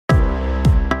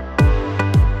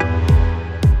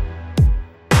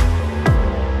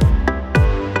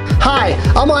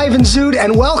I'm Ivan Zoot,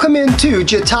 and welcome into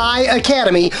Jatai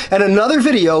Academy and another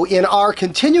video in our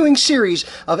continuing series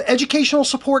of educational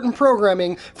support and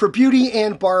programming for beauty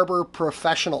and barber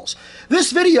professionals.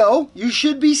 This video you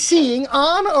should be seeing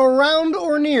on, around,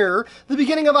 or near the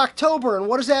beginning of October. And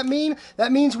what does that mean?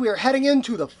 That means we are heading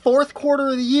into the fourth quarter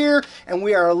of the year, and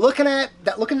we are looking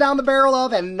down the barrel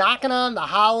of and knocking on the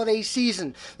holiday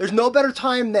season. There's no better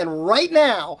time than right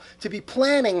now to be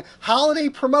planning holiday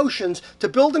promotions to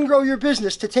build and grow your business,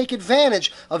 to take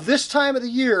advantage of this time of the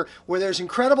year where there's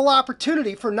incredible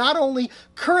opportunity for not only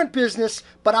current business,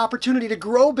 but opportunity to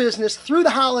grow business through the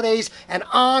holidays and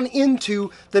on into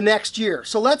the next year.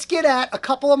 So let's get at a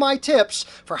couple of my tips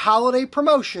for holiday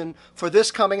promotion for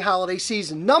this coming holiday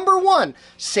season. Number one,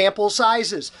 sample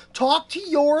sizes. Talk to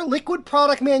your liquid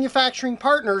product manufacturing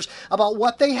partners about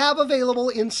what they have available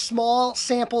in small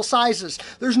sample sizes.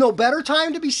 There's no better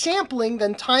time to be sampling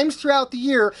than times throughout the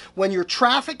year when your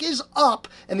traffic is up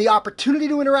and the opportunity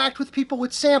to interact with people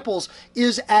with samples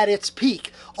is at its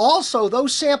peak. Also,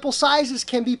 those sample sizes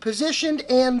can be positioned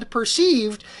and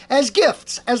perceived as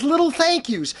gifts, as little thank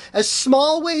yous, as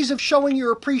small ways of showing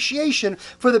your appreciation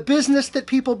for the business that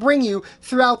people bring you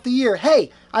throughout the year. Hey,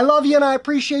 I love you and I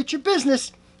appreciate your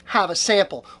business. Have a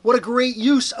sample. What a great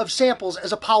use of samples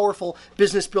as a powerful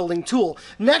business building tool.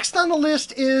 Next on the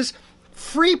list is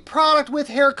free product with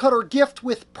haircut or gift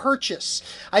with purchase.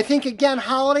 I think, again,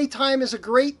 holiday time is a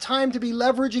great time to be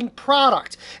leveraging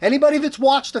product. Anybody that's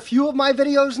watched a few of my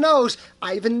videos knows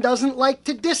Ivan doesn't like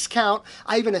to discount.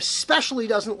 Ivan especially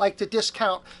doesn't like to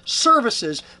discount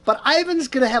services, but Ivan's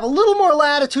going to have a little more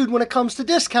latitude when it comes to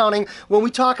discounting when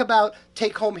we talk about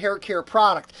take-home hair care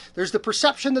product. There's the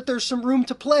perception that there's some room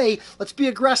to play. Let's be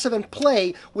aggressive and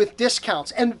play with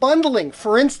discounts. And bundling,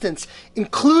 for instance,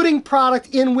 including product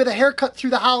in with a haircut through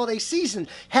the holiday season.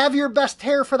 Have your best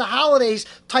hair for the holidays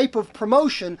type of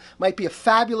promotion might be a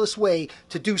fabulous way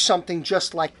to do something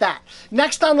just like that.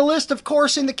 Next on the list, of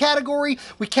course, in the category,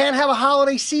 we can't have a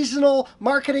holiday seasonal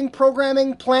marketing,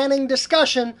 programming, planning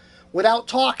discussion without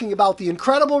talking about the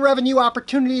incredible revenue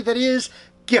opportunity that is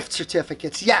gift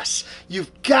certificates. Yes, you've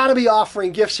got to be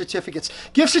offering gift certificates.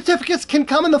 Gift certificates can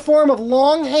come in the form of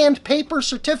longhand paper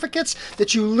certificates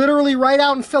that you literally write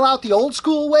out and fill out the old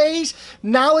school ways.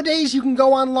 Nowadays, you can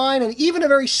go online, and even a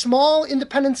very small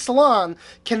independent salon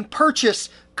can purchase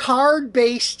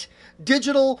card-based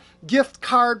digital gift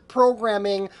card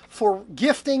programming for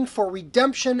gifting, for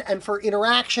redemption, and for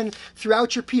interaction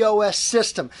throughout your POS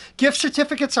system. Gift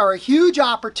certificates are a huge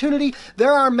opportunity.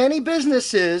 There are many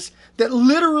businesses that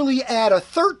literally add a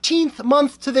 13th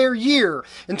month to their year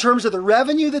in terms of the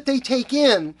revenue that they take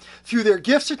in through their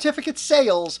gift certificate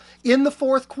sales in the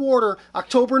fourth quarter,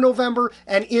 October, November,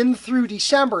 and in through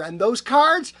December. And those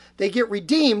cards, they get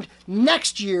redeemed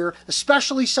next year,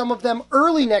 especially some of them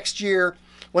early next year,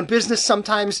 when business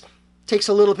sometimes takes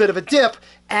a little bit of a dip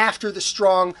after the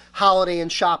strong holiday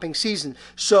and shopping season.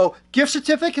 So gift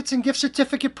certificates and gift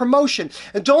certificate promotion.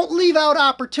 And don't leave out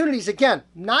opportunities. Again,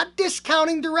 not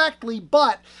discounting directly,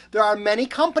 but there are many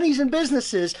companies and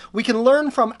businesses we can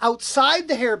learn from outside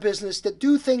the hair business that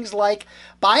do things like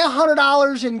buy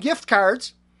 $100 in gift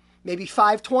cards, maybe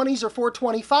 520s or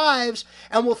 425s,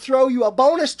 and we'll throw you a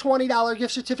bonus $20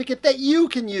 gift certificate that you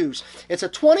can use. It's a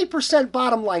 20%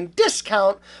 bottom line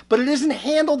discount, but it isn't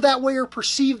handled that way or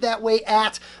perceived that way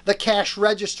at the cash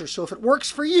register. So if it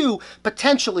works for you,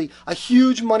 potentially a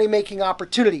huge money-making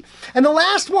opportunity. And the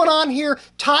last one on here,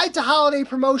 tied to holiday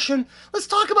promotion, let's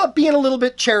talk about being a little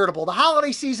bit charitable. The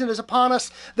holiday season is upon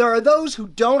us. There are those who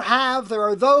don't have. There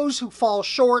are those who fall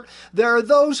short. There are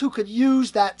those who could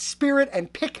use that spirit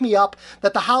and pick-me up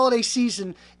that the holiday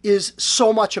season is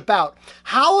so much about.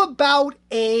 How about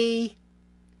a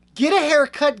get a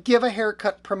haircut, give a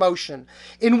haircut promotion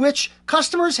in which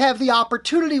customers have the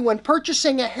opportunity when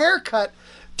purchasing a haircut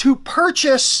to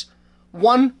purchase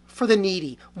one for the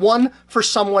needy, one for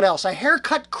someone else, a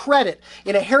haircut credit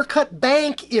in a haircut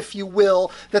bank, if you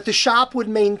will, that the shop would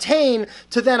maintain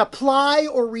to then apply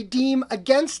or redeem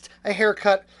against a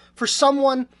haircut for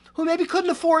someone who maybe couldn't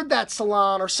afford that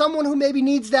salon, or someone who maybe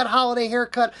needs that holiday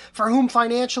haircut for whom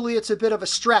financially it's a bit of a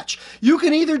stretch. You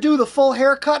can either do the full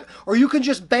haircut or you can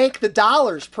just bank the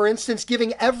dollars. For instance,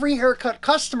 giving every haircut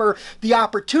customer the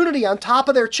opportunity on top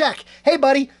of their check. Hey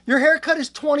buddy, your haircut is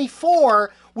 $24.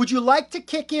 Would you like to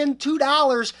kick in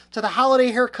 $2 to the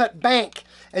holiday haircut bank?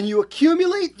 And you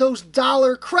accumulate those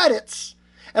dollar credits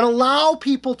and allow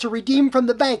people to redeem from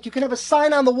the bank. You can have a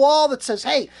sign on the wall that says,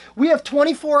 hey, we have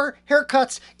 24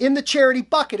 haircuts in the charity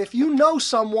bucket. If you know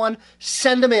someone,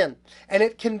 send them in. And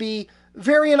it can be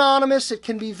very anonymous. It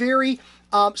can be very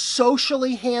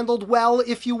socially handled well,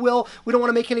 if you will. We don't want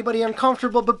to make anybody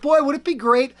uncomfortable, but boy, would it be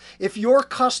great if your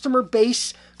customer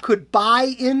base could buy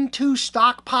into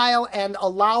Stockpile and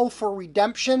allow for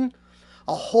redemption.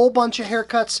 A whole bunch of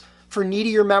haircuts for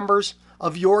needier members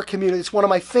of your community. It's one of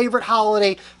my favorite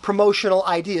holiday promotional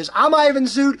ideas. I'm Ivan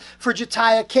Zoot for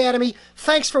Jatai Academy.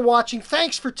 Thanks for watching.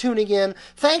 Thanks for tuning in.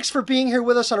 Thanks for being here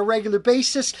with us on a regular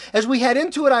basis. As we head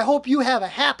into it, I hope you have a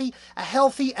happy, a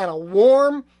healthy, and a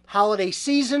warm holiday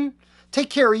season. Take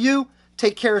care of you,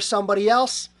 take care of somebody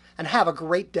else, and have a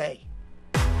great day.